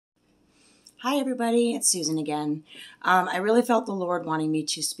Hi everybody, it's Susan again. I really felt the Lord wanting me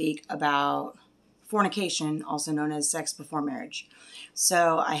to speak about fornication, also known as sex before marriage.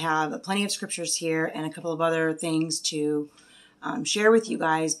 So I have plenty of scriptures here and a couple of other things to share with you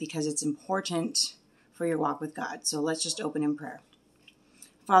guys because it's important for your walk with God. So let's just open in prayer.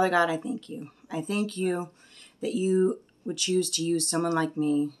 Father God, I thank you. I thank you that you would choose to use someone like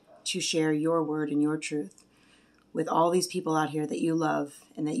me to share your word and your truth with all these people out here that you love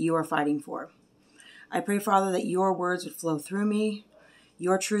and that you are fighting for. I pray, Father, that your words would flow through me,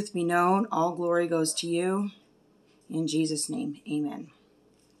 your truth be known, all glory goes to you. In Jesus' name, amen.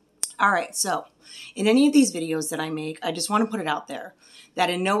 All right, so in any of these videos that I make, I just want to put it out there that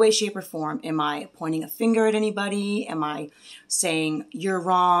in no way, shape, or form am I pointing a finger at anybody, am I saying you're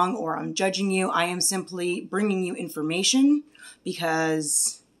wrong or I'm judging you. I am simply bringing you information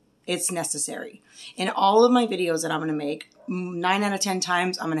because it's necessary. In all of my videos that I'm going to make, 9 out of 10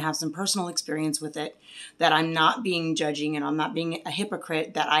 times, I'm going to have some personal experience with it, that I'm not being judging and I'm not being a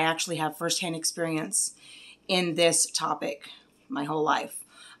hypocrite, that I actually have firsthand experience in this topic my whole life.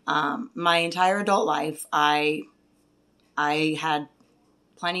 My entire adult life, I had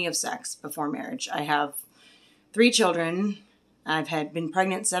plenty of sex before marriage. I have 3 children. I've been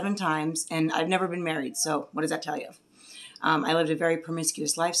pregnant 7 times and I've never been married. So what does that tell you? I lived a very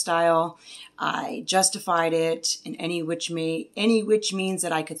promiscuous lifestyle. I justified it in any which means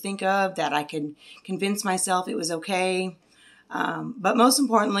that I could think of, that I could convince myself it was okay. But most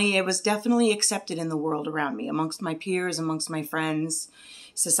importantly, it was definitely accepted in the world around me, amongst my peers, amongst my friends,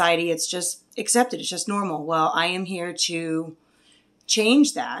 society. It's just accepted. It's just normal. Well, I am here to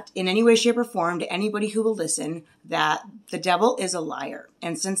change that in any way, shape, or form to anybody who will listen, that the devil is a liar.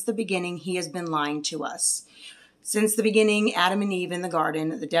 And since the beginning, he has been lying to us. Since the beginning, Adam and Eve in the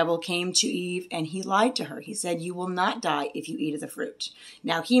garden, the devil came to Eve and he lied to her. He said, you will not die if you eat of the fruit.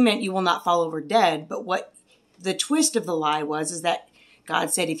 Now, he meant you will not fall over dead, but what the twist of the lie was is that God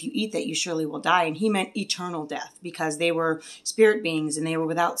said, if you eat that, you surely will die. And he meant eternal death because they were spirit beings and they were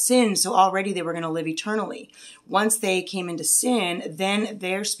without sin. So already they were going to live eternally. Once they came into sin, then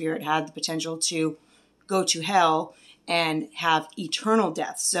their spirit had the potential to go to hell and have eternal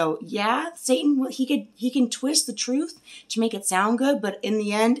death. So yeah, Satan, he can twist the truth to make it sound good, but in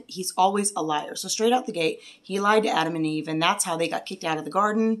the end, he's always a liar. So straight out the gate, he lied to Adam and Eve, and that's how they got kicked out of the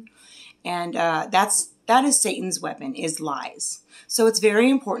garden. And that is Satan's weapon, is lies. So it's very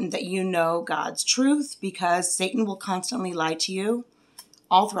important that you know God's truth, because Satan will constantly lie to you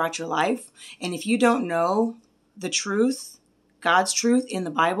all throughout your life. And if you don't know the truth, God's truth in the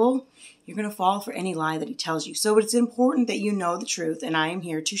Bible, you're going to fall for any lie that he tells you. So it's important that you know the truth, and I am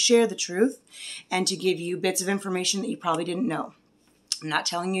here to share the truth and to give you bits of information that you probably didn't know. I'm not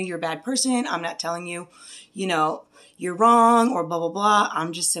telling you you're a bad person. I'm not telling you, you're wrong or blah, blah, blah.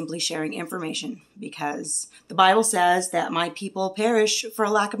 I'm just simply sharing information because the Bible says that my people perish for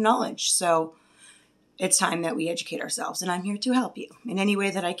a lack of knowledge. So it's time that we educate ourselves, and I'm here to help you in any way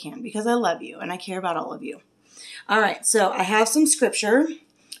that I can because I love you and I care about all of you. All right, so I have some scripture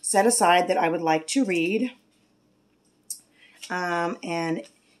set aside that I would like to read. And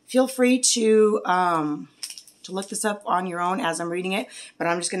feel free to look this up on your own as I'm reading it, but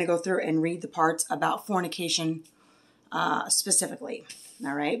I'm just going to go through and read the parts about fornication specifically.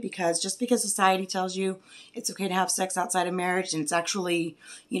 All right, because just because society tells you it's okay to have sex outside of marriage and it's actually,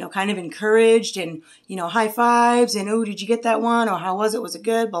 kind of encouraged and, high fives and, oh, did you get that one? Or how was it? Was it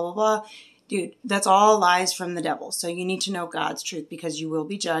good? Blah, blah, blah. Dude, that's all lies from the devil. So you need to know God's truth because you will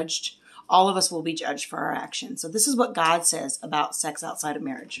be judged. All of us will be judged for our actions. So this is what God says about sex outside of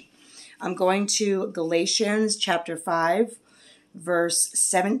marriage. I'm going to Galatians chapter 5, verse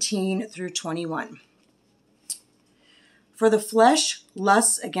 17 through 21. For the flesh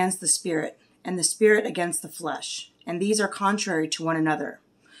lusts against the spirit, and the spirit against the flesh. And these are contrary to one another,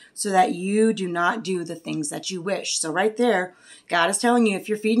 so that you do not do the things that you wish. So right there, God is telling you, if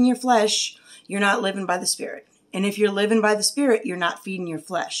you're feeding your flesh, you're not living by the Spirit. And if you're living by the Spirit, you're not feeding your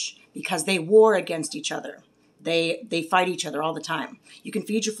flesh because they war against each other. They fight each other all the time. You can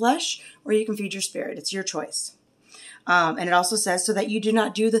feed your flesh or you can feed your spirit. It's your choice. And it also says so that you do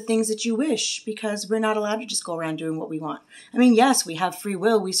not do the things that you wish, because we're not allowed to just go around doing what we want. I mean, yes, we have free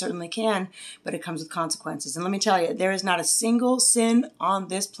will. We certainly can, but it comes with consequences. And let me tell you, there is not a single sin on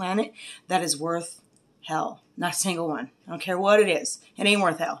this planet that is worth hell. Not a single one. I don't care what it is. It ain't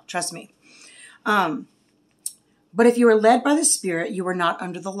worth hell. Trust me. But if you are led by the Spirit, you are not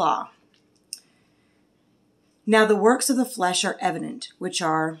under the law. Now the works of the flesh are evident, which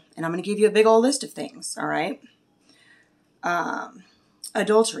are, and I'm going to give you a big old list of things, all right?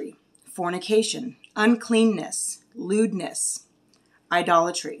 Adultery, fornication, uncleanness, lewdness,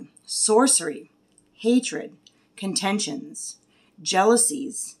 idolatry, sorcery, hatred, contentions,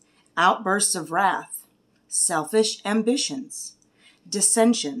 jealousies, outbursts of wrath, selfish ambitions,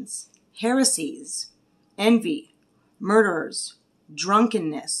 dissensions, heresies, envy, murderers,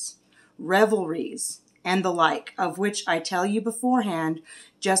 drunkenness, revelries, and the like, of which I tell you beforehand,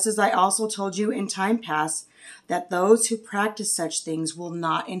 just as I also told you in time past, that those who practice such things will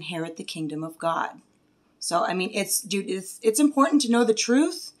not inherit the kingdom of God. So, I mean, it's important to know the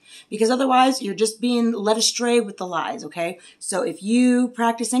truth, because otherwise you're just being led astray with the lies, okay? So if you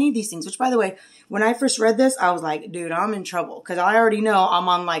practice any of these things, which, by the way, when I first read this, I was like, dude, I'm in trouble, because I already know I'm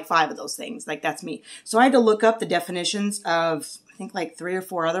on like 5 of those things. Like, that's me. So I had to look up the definitions of, I think, like 3 or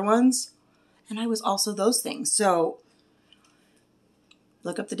 4 other ones, and I was also those things. So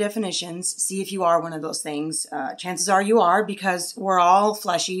look up the definitions, see if you are one of those things. Chances are you are, because we're all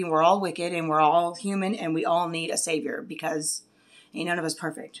fleshy, we're all wicked, and we're all human, and we all need a savior, because ain't none of us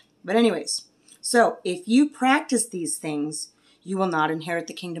perfect. But anyways, so if you practice these things, you will not inherit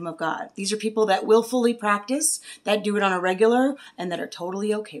the kingdom of God. These are people that willfully practice, that do it on a regular, and that are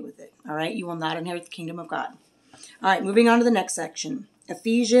totally okay with it. All right? You will not inherit the kingdom of God. All right, moving on to the next section.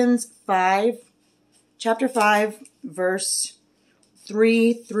 Ephesians 5, chapter 5, verse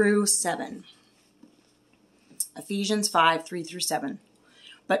 3 through 7. Ephesians 5, 3 through 7.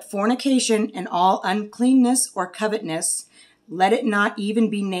 But fornication and all uncleanness or covetousness, let it not even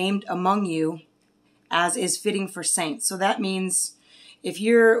be named among you, as is fitting for saints. So that means if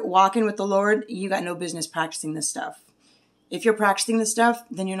you're walking with the Lord, you got no business practicing this stuff. If you're practicing this stuff,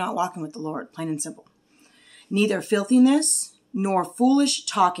 then you're not walking with the Lord, plain and simple. Neither filthiness, nor foolish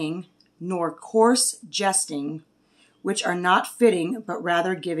talking, nor coarse jesting, which are not fitting, but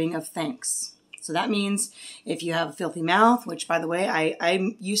rather giving of thanks. So that means if you have a filthy mouth, which, by the way,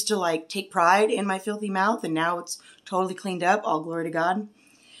 I used to like take pride in my filthy mouth, and now it's totally cleaned up. All glory to God.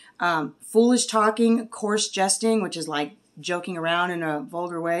 Foolish talking, coarse jesting, which is like joking around in a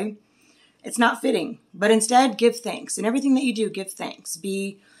vulgar way. It's not fitting, but instead give thanks. In everything that you do, give thanks.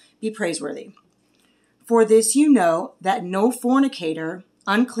 Be praiseworthy. For this you know that no fornicator,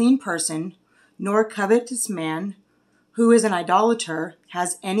 unclean person, nor covetous man, who is an idolater,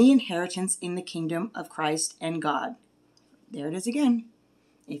 has any inheritance in the kingdom of Christ and God. There it is again.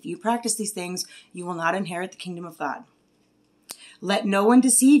 If you practice these things, you will not inherit the kingdom of God. Let no one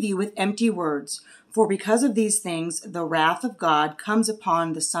deceive you with empty words, for because of these things, the wrath of God comes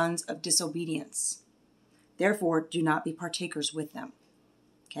upon the sons of disobedience. Therefore, do not be partakers with them.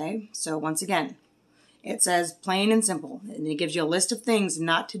 Okay, so once again, it says plain and simple, and it gives you a list of things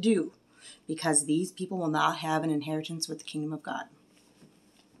not to do, because these people will not have an inheritance with the kingdom of God.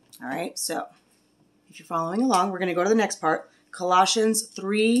 All right, so if you're following along, we're going to go to the next part. Colossians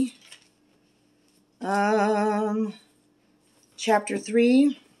 3, chapter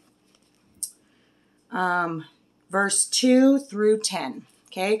 3, verse 2 through 10.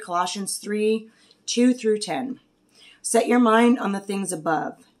 Okay, Colossians 3, 2 through 10. Set your mind on the things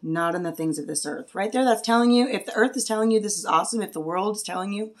above, not on the things of this earth. Right there, that's telling you, if the earth is telling you this is awesome, if the world is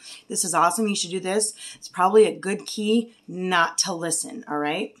telling you this is awesome, you should do this, it's probably a good key not to listen, all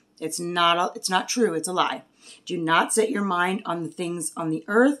right? It's not true, it's a lie. Do not set your mind on the things on the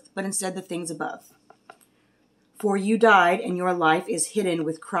earth, but instead the things above. For you died, and your life is hidden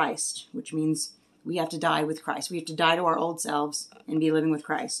with Christ, which means we have to die with Christ. We have to die to our old selves and be living with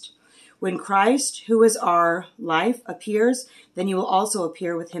Christ. When Christ, who is our life, appears, then you will also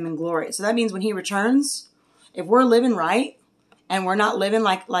appear with him in glory. So that means when he returns, if we're living right and we're not living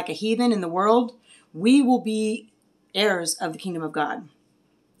like a heathen in the world, we will be heirs of the kingdom of God.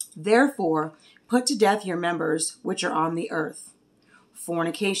 Therefore, put to death your members which are on the earth: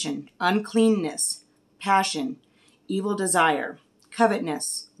 fornication, uncleanness, passion, evil desire,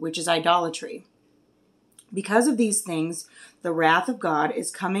 covetousness, which is idolatry. Because of these things, the wrath of God is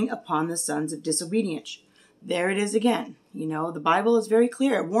coming upon the sons of disobedience. There it is again. You know, the Bible is very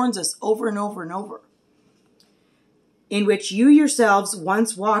clear. It warns us over and over and over. In which you yourselves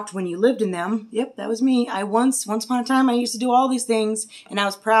once walked when you lived in them. Yep, that was me. Once upon a time, I used to do all these things, and I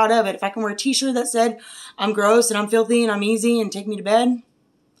was proud of it. If I can wear a t-shirt that said, I'm gross and I'm filthy and I'm easy and take me to bed,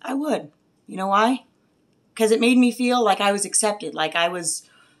 I would. You know why? Because it made me feel like I was accepted, like I was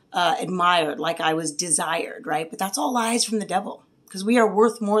admired, like I was desired, right? But that's all lies from the devil, because we are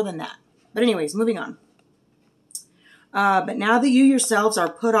worth more than that. But anyways, moving on. But now that you yourselves are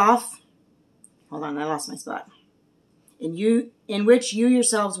put off, hold on, I lost my spot. In which you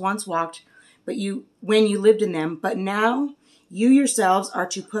yourselves once walked, when you lived in them, but now you yourselves are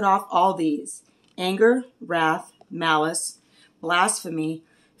to put off all these: anger, wrath, malice, blasphemy,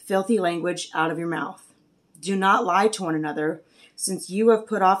 filthy language out of your mouth. Do not lie to one another, since you have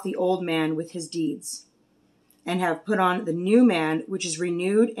put off the old man with his deeds, and have put on the new man, which is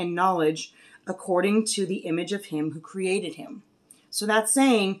renewed in knowledge according to the image of him who created him. So that's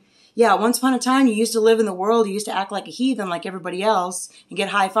saying, yeah, once upon a time you used to live in the world, you used to act like a heathen like everybody else and get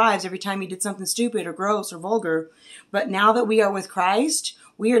high fives every time you did something stupid or gross or vulgar. But now that we are with Christ,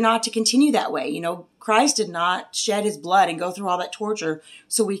 we are not to continue that way. You know, Christ did not shed his blood and go through all that torture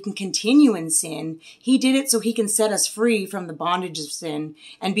so we can continue in sin. He did it so he can set us free from the bondage of sin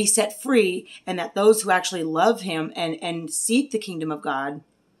and be set free, and that those who actually love him and seek the kingdom of God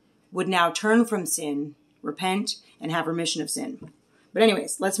would now turn from sin, repent, and have remission of sin. But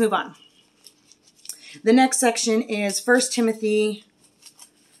anyways, let's move on. The next section is 1 Timothy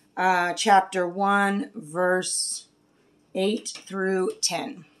chapter 1, verse 8 through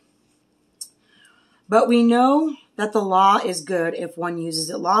 10. But we know that the law is good if one uses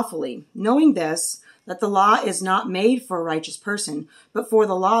it lawfully, knowing this, that the law is not made for a righteous person, but for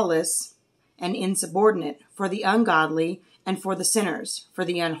the lawless and insubordinate, for the ungodly and for the sinners, for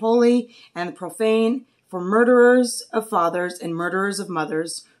the unholy and the profane, for murderers of fathers and murderers of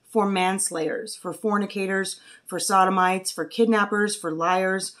mothers, for manslayers, for fornicators, for sodomites, for kidnappers, for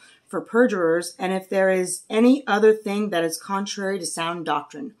liars, for perjurers, and if there is any other thing that is contrary to sound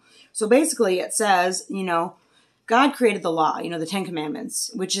doctrine. So basically it says, you know, God created the law, you know, the 10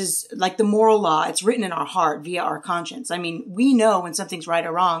 Commandments, which is like the moral law. It's written in our heart via our conscience. I mean, we know when something's right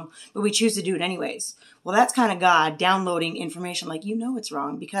or wrong, but we choose to do it anyways. Well, that's kind of God downloading information like, you know, it's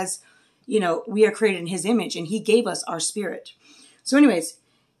wrong because, you know, we are created in his image and he gave us our spirit. So anyways,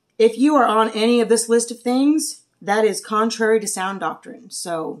 if you are on any of this list of things, that is contrary to sound doctrine.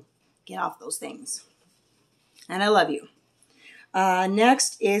 So get off those things. And I love you.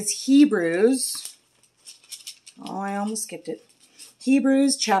 Next is Hebrews. Oh, I almost skipped it.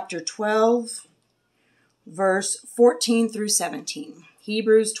 Hebrews chapter 12, verse 14 through 17.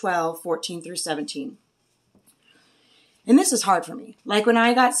 Hebrews 12, 14 through 17. And this is hard for me. Like when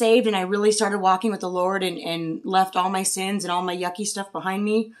I got saved and I really started walking with the Lord and left all my sins and all my yucky stuff behind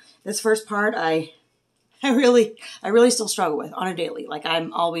me, this first part I really still struggle with on a daily. Like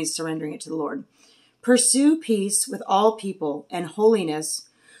I'm always surrendering it to the Lord. Pursue peace with all people and holiness,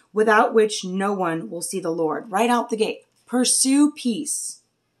 without which no one will see the Lord. Right out the gate. Pursue peace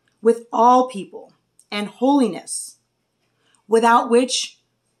with all people and holiness, without which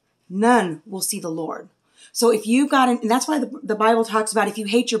none will see the Lord. So if you've got, and that's why the Bible talks about if you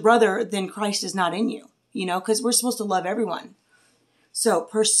hate your brother, then Christ is not in you, you know, because we're supposed to love everyone. So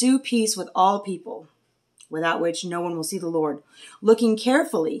pursue peace with all people, without which no one will see the Lord, looking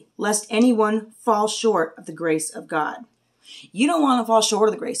carefully lest anyone fall short of the grace of God. You don't want to fall short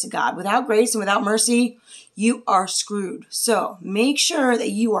of the grace of God. Without grace and without mercy, you are screwed. So make sure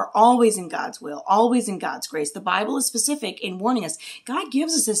that you are always in God's will, always in God's grace. The Bible is specific in warning us. God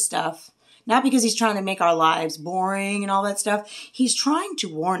gives us this stuff, not because he's trying to make our lives boring and all that stuff. He's trying to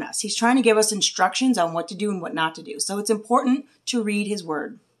warn us. He's trying to give us instructions on what to do and what not to do. So it's important to read his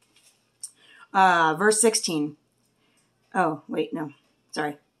word. Verse 16. Oh, wait, no.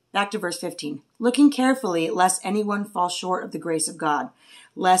 Sorry. Back to verse 15. Looking carefully, lest anyone fall short of the grace of God,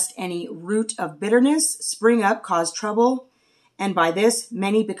 lest any root of bitterness spring up, cause trouble, and by this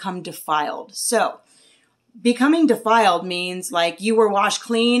many become defiled. So, becoming defiled means like you were washed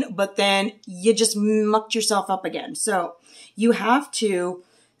clean, but then you just mucked yourself up again. So, you have to,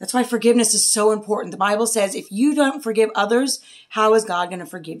 that's why forgiveness is so important. The Bible says if you don't forgive others, how is God going to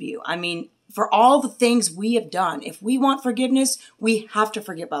forgive you? I mean, for all the things we have done, if we want forgiveness, we have to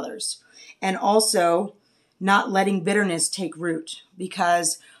forgive others. And also not letting bitterness take root,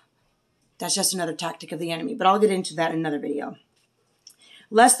 because that's just another tactic of the enemy. But I'll get into that in another video.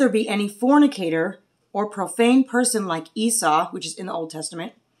 Lest there be any fornicator or profane person like Esau, which is in the Old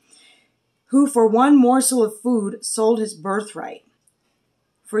Testament, who for one morsel of food sold his birthright.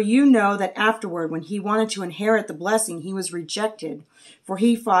 For you know that afterward, when he wanted to inherit the blessing, he was rejected, for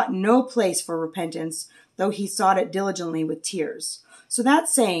he fought no place for repentance, though he sought it diligently with tears. So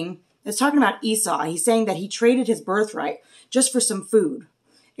that's saying, it's talking about Esau. He's saying that he traded his birthright just for some food.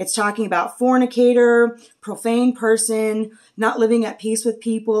 It's talking about fornicator, profane person, not living at peace with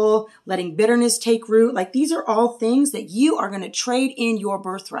people, letting bitterness take root. Like these are all things that you are going to trade in your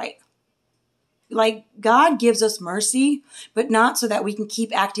birthright. Like God gives us mercy, but not so that we can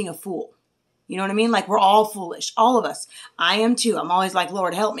keep acting a fool. You know what I mean? Like we're all foolish, all of us. I am too. I'm always like,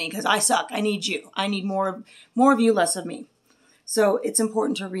 Lord, help me because I suck. I need you. I need more of you, less of me. So it's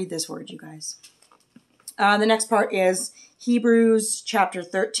important to read this word, you guys. The next part is Hebrews chapter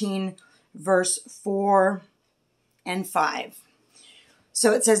 13, verse 4 and 5.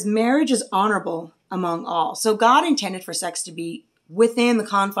 So it says, marriage is honorable among all. So God intended for sex to be within the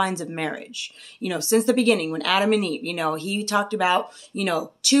confines of marriage. Since the beginning, when Adam and Eve, he talked about,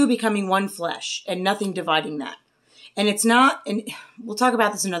 two becoming one flesh and nothing dividing that. And it's not, and we'll talk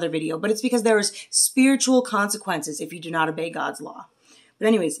about this in another video, but it's because there is spiritual consequences if you do not obey God's law. But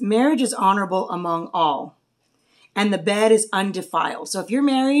anyways, marriage is honorable among all, and the bed is undefiled. So if you're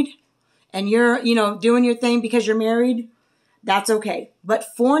married and you're, doing your thing because you're married, that's okay.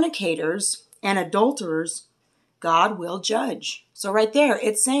 But fornicators and adulterers, God will judge. So right there,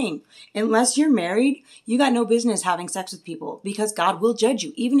 it's saying, unless you're married, you got no business having sex with people because God will judge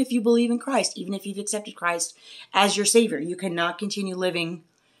you. Even if you believe in Christ, even if you've accepted Christ as your Savior, you cannot continue living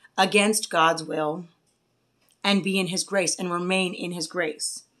against God's will and be in his grace and remain in his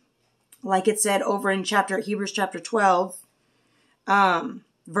grace. Like it said over in Hebrews chapter 12,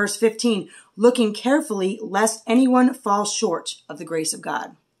 verse 15, looking carefully lest anyone fall short of the grace of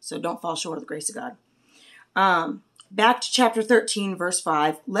God. So don't fall short of the grace of God. Back to chapter 13, verse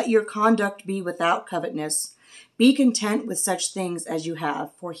 5. Let your conduct be without covetousness. Be content with such things as you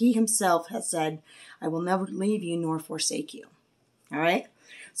have, for he himself has said, I will never leave you nor forsake you. All right.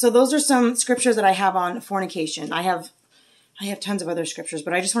 So those are some scriptures that I have on fornication. I have tons of other scriptures,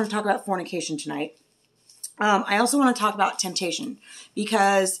 but I just want to talk about fornication tonight. I also want to talk about temptation,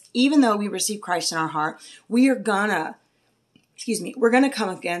 because even though we receive Christ in our heart, we're gonna come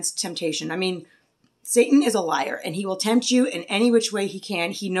against temptation. I mean, Satan is a liar, and he will tempt you in any which way he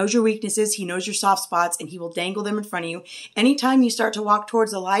can. He knows your weaknesses. He knows your soft spots, and he will dangle them in front of you. Anytime you start to walk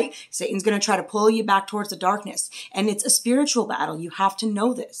towards the light, Satan's going to try to pull you back towards the darkness. And it's a spiritual battle. You have to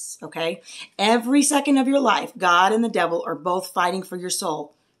know this, okay? Every second of your life, God and the devil are both fighting for your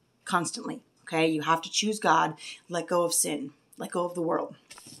soul constantly, okay? You have to choose God, let go of sin, let go of the world.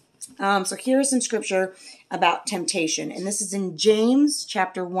 So here is some scripture about temptation, and this is in James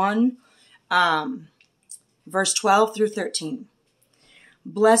chapter 1, verse 12 through 13.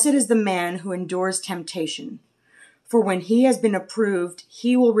 Blessed is the man who endures temptation, for when he has been approved,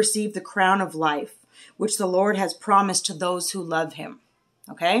 he will receive the crown of life, which the Lord has promised to those who love him.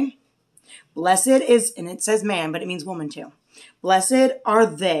 Okay? Blessed is, and it says man, but it means woman too. Blessed are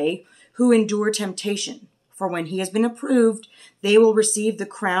they who endure temptation, for when he has been approved, they will receive the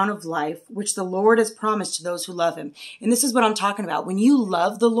crown of life, which the Lord has promised to those who love him. And this is what I'm talking about. When you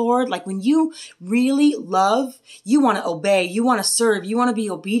love the Lord, like when you really love, you want to obey, you want to serve, you want to be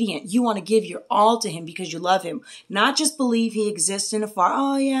obedient, you want to give your all to him because you love him. Not just believe he exists in afar.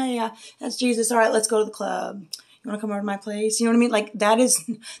 Oh, yeah, that's Jesus. All right, let's go to the club. You want to come over to my place? You know what I mean? Like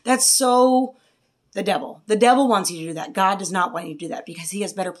that's so the devil. The devil wants you to do that. God does not want you to do that because he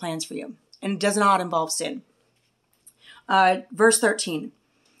has better plans for you. And it does not involve sin. Verse 13,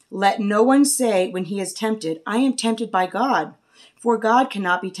 let no one say when he is tempted, I am tempted by God, for God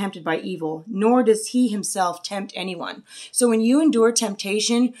cannot be tempted by evil, nor does he himself tempt anyone. So when you endure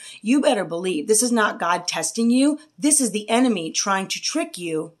temptation, you better believe this is not God testing you. This is the enemy trying to trick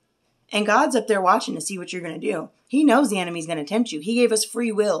you. And God's up there watching to see what you're going to do. He knows the enemy's going to tempt you. He gave us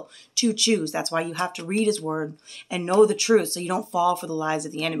free will to choose. That's why you have to read his word and know the truth so you don't fall for the lies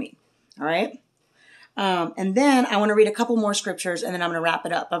of the enemy. All right? And then I want to read a couple more scriptures and then I'm going to wrap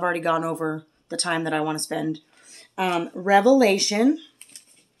it up. I've already gone over the time that I want to spend. Revelation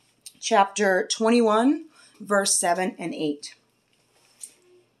chapter 21, verse 7 and 8.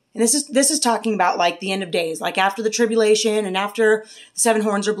 And this is talking about like the end of days, like after the tribulation and after the seven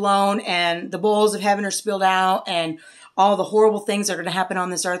horns are blown and the bowls of heaven are spilled out and all the horrible things that are going to happen on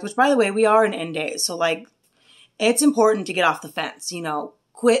this earth, which by the way, we are in end days. So like, it's important to get off the fence,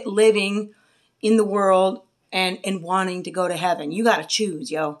 quit living in the world and wanting to go to heaven. You got to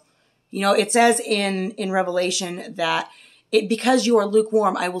choose, yo. It says in Revelation that because you are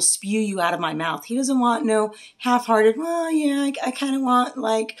lukewarm, I will spew you out of my mouth. He doesn't want no half-hearted, well, yeah, I kind of want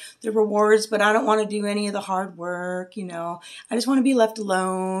like the rewards, but I don't want to do any of the hard work, I just want to be left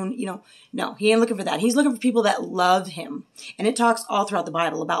alone, No, he ain't looking for that. He's looking for people that love him. And it talks all throughout the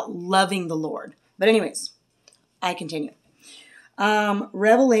Bible about loving the Lord. But anyways, I continue.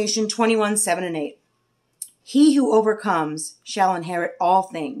 Revelation 21, 7 and 8. He who overcomes shall inherit all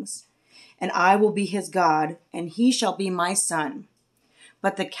things, and I will be his God, and he shall be my son.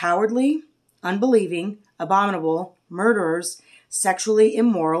 But the cowardly, unbelieving, abominable, murderers, sexually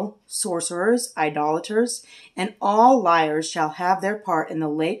immoral, sorcerers, idolaters, and all liars shall have their part in the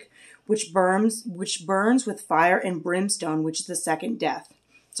lake which burns with fire and brimstone, which is the second death.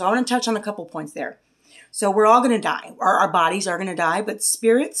 So I want to touch on a couple points there. So we're all going to die. Our bodies are going to die, but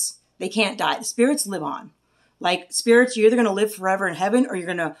spirits, they can't die. The spirits live on. Like spirits, you're either going to live forever in heaven or you're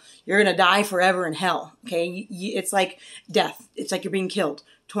going to die forever in hell. Okay. It's like death. It's like you're being killed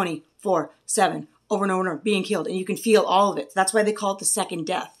 24/7 over and over, being killed, and you can feel all of it. That's why they call it the second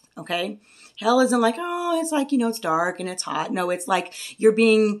death, okay? Hell isn't like, oh, it's like, it's dark and it's hot. No, it's like you're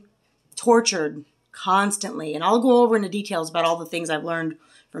being tortured constantly. And I'll go over into details about all the things I've learned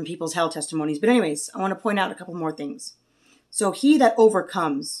from people's hell testimonies. But anyways, I want to point out a couple more things. So he that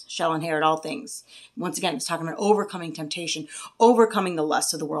overcomes shall inherit all things. Once again, it's talking about overcoming temptation, overcoming the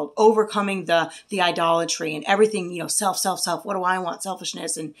lusts of the world, overcoming the idolatry and everything, self. What do I want?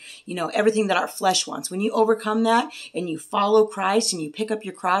 Selfishness and, everything that our flesh wants. When you overcome that and you follow Christ and you pick up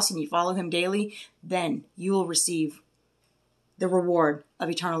your cross and you follow him daily, then you will receive the reward of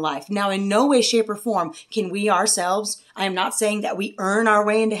eternal life. Now, in no way, shape, or form can we ourselves, I am not saying that we earn our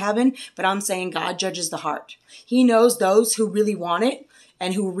way into heaven, but I'm saying God judges the heart. He knows those who really want it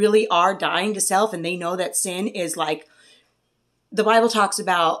and who really are dying to self, and they know that sin is like, the Bible talks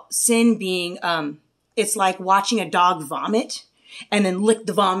about sin being, it's like watching a dog vomit and then lick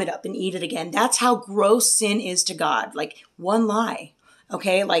the vomit up and eat it again. That's how gross sin is to God. Like one lie,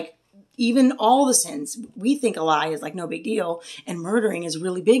 okay? Like, even all the sins, we think a lie is like no big deal, and murdering is a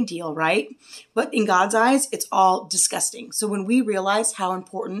really big deal, right? But in God's eyes, it's all disgusting. So when we realize how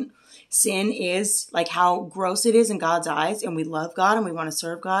important sin is, like how gross it is in God's eyes, and we love God and we want to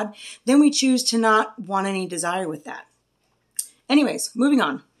serve God, then we choose to not want any desire with that. Anyways, moving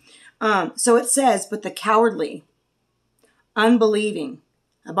on. So it says, but the cowardly, unbelieving,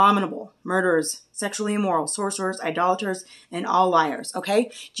 abominable, murderers, sexually immoral, sorcerers, idolaters, and all liars.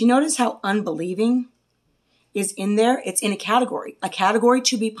 Okay? Do you notice how unbelieving is in there? It's in a category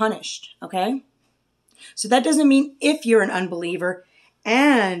to be punished. Okay? So that doesn't mean if you're an unbeliever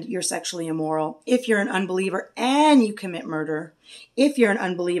and you're sexually immoral, if you're an unbeliever and you commit murder, if you're an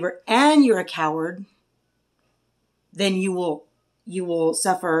unbeliever and you're a coward, then you will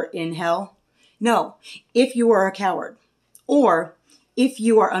suffer in hell. No, if you are a coward, or if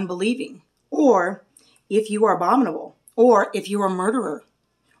you are unbelieving, or if you are abominable, or if you are a murderer,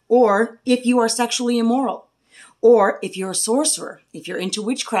 or if you are sexually immoral, or if you're a sorcerer, if you're into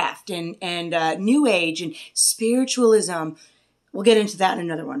witchcraft and New Age and spiritualism. We'll get into that in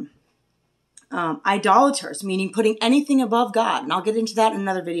another one. Idolaters, meaning putting anything above God. And I'll get into that in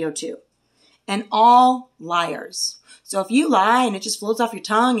another video too. And all liars. So if you lie and it just floats off your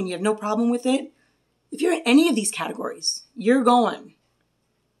tongue and you have no problem with it, if you're in any of these categories, you're going.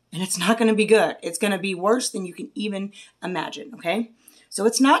 And it's not going to be good. It's going to be worse than you can even imagine, okay? So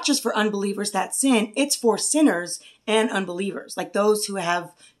it's not just for unbelievers that sin. It's for sinners and unbelievers, like those who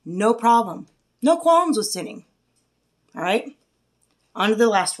have no problem, no qualms with sinning. All right? On to the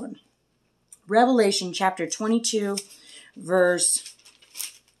last one. Revelation chapter 22, verse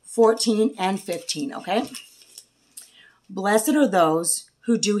 14 and 15, okay? Blessed are those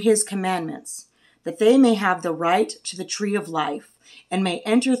who do his commandments, that they may have the right to the tree of life and may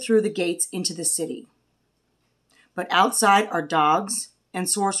enter through the gates into the city. But outside are dogs and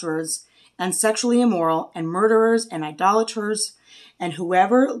sorcerers and sexually immoral and murderers and idolaters and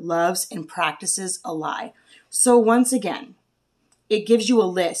whoever loves and practices a lie. So once again, it gives you a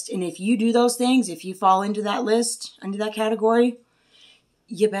list. And if you do those things, if you fall into that list, into that category,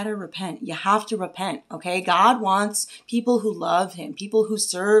 you better repent. You have to repent, okay? God wants people who love him, people who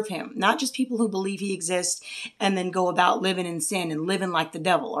serve him, not just people who believe he exists and then go about living in sin and living like the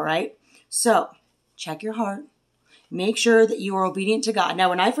devil, all right? So check your heart. Make sure that you are obedient to God. Now,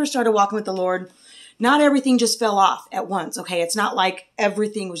 when I first started walking with the Lord, not everything just fell off at once, okay? It's not like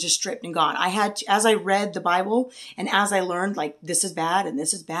everything was just stripped and gone. I had to, as I read the Bible and as I learned, like, this is bad and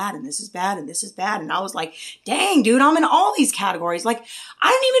this is bad and this is bad and this is bad. And I was like, dang, dude, I'm in all these categories. Like, I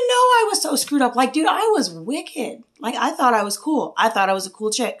didn't even know I was so screwed up. Like, dude, I was wicked. Like, I thought I was cool. I thought I was a cool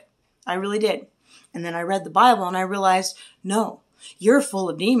chick. I really did. And then I read the Bible and I realized, no, you're full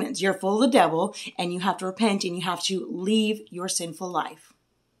of demons. You're full of the devil and you have to repent and you have to leave your sinful life.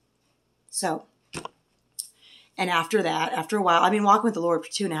 So, and after that, after a while, I've been walking with the Lord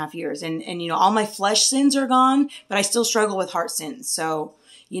for 2.5 years and all my flesh sins are gone, but I still struggle with heart sins. So,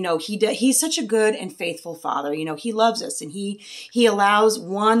 he's such a good and faithful father. He loves us and he allows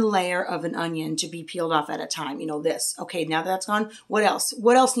one layer of an onion to be peeled off at a time. This. Okay, now that's gone. What else?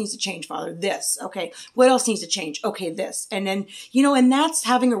 What else needs to change, Father? This. Okay. What else needs to change? Okay, this. And then, and that's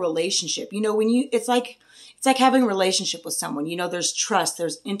having a relationship. It's like having a relationship with someone. There's trust,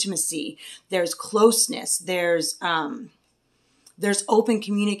 there's intimacy, there's closeness, there's open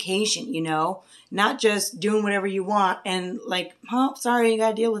communication, not just doing whatever you want and like, oh, sorry, you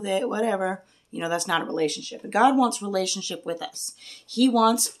got to deal with it, whatever. That's not a relationship. And God wants relationship with us. He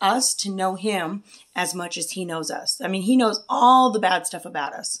wants us to know him as much as he knows us. I mean, he knows all the bad stuff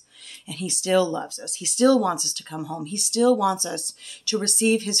about us and he still loves us. He still wants us to come home. He still wants us to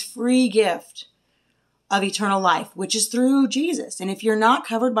receive his free gift of eternal life, which is through Jesus. And if you're not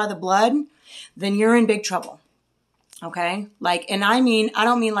covered by the blood, then you're in big trouble. Okay? Like, and I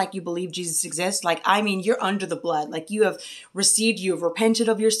don't mean like you believe Jesus exists. Like, I mean, you're under the blood. Like you have repented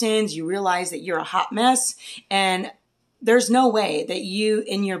of your sins. You realize that you're a hot mess. And there's no way that you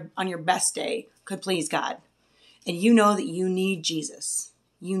on your best day could please God. And you know that you need Jesus.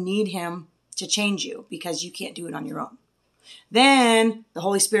 You need him to change you because you can't do it on your own. Then the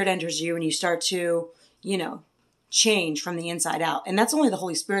Holy Spirit enters you and you start to, change from the inside out. And that's only the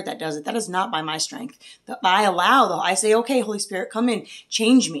Holy Spirit that does it. That is not by my strength. I say, okay, Holy Spirit, come in,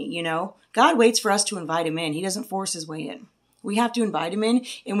 change me, God waits for us to invite him in. He doesn't force his way in. We have to invite him in,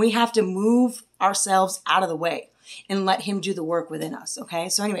 and we have to move ourselves out of the way and let him do the work within us. Okay.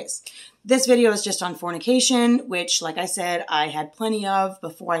 So anyways, this video is just on fornication, which, like I said, I had plenty of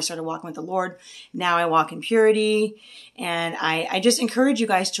before I started walking with the Lord. Now I walk in purity. And I just encourage you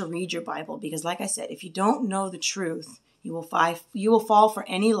guys to read your Bible, because like I said, if you don't know the truth, you will fall for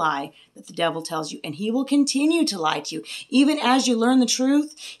any lie that the devil tells you, and he will continue to lie to you. Even as you learn the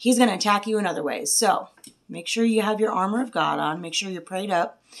truth, he's going to attack you in other ways. So make sure you have your armor of God on. Make sure you're prayed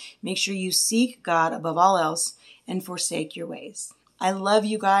up. Make sure you seek God above all else and forsake your ways. I love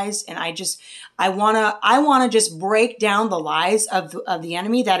you guys. And I want to just break down the lies of the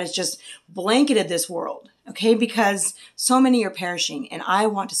enemy that has just blanketed this world. Okay. Because so many are perishing, and I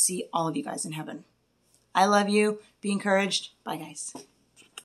want to see all of you guys in heaven. I love you. Be encouraged. Bye guys.